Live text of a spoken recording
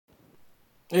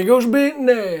He goes by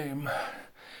name,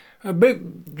 a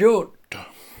big Judd,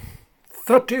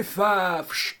 35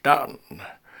 stone,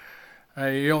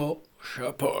 a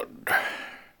Yorkshire pud.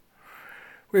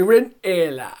 We were in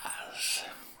Elas,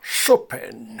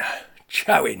 supping,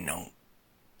 chowing on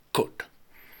cut.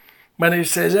 When he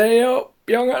says, "Hey up,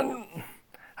 young un,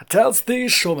 I tells thee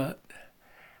summat,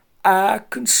 I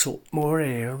can sup more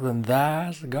ale than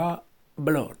thou's got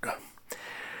blood."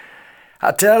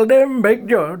 I tell him, big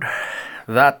Judd,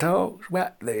 that talks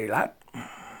wet thee, lad.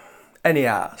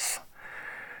 Anyhow,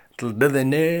 it'll do thee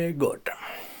nae good.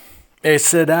 He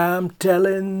said, "I'm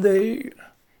telling thee,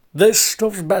 this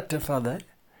stuff's better for thee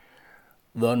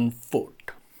than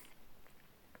food."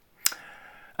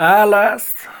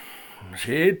 Alas,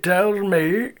 she tells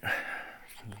me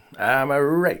I'm a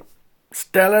right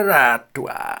stellar right to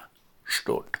I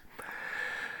stood.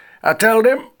 I told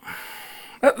him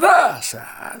at their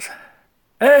size,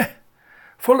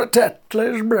 full of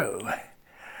Tetley's brew,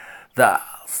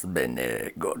 that's been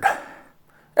good.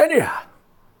 Anyhow,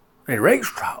 he raised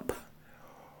trap.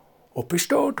 Up he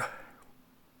stood,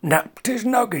 napped his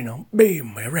noggin on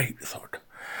beam with right thud,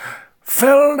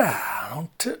 fell down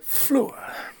onto the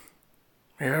floor,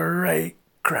 with a right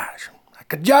crash,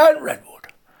 like a giant redwood.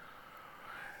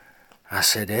 I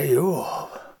said, "Hey, you,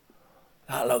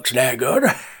 that looks nae good."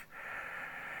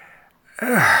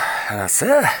 And I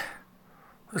said,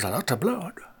 "There's a lot of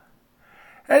blood."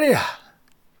 Anyhow,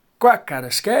 quack had a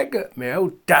skeg at me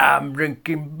old time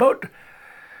drinking bud,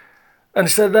 and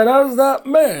said that as that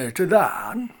may to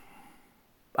thine,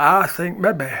 I think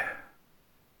maybe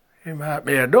he might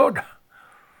be a dud.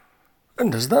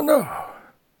 And as thou know,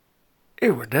 he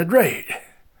were dead right,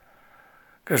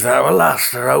 'cause that were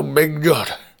last of old big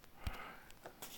Judd.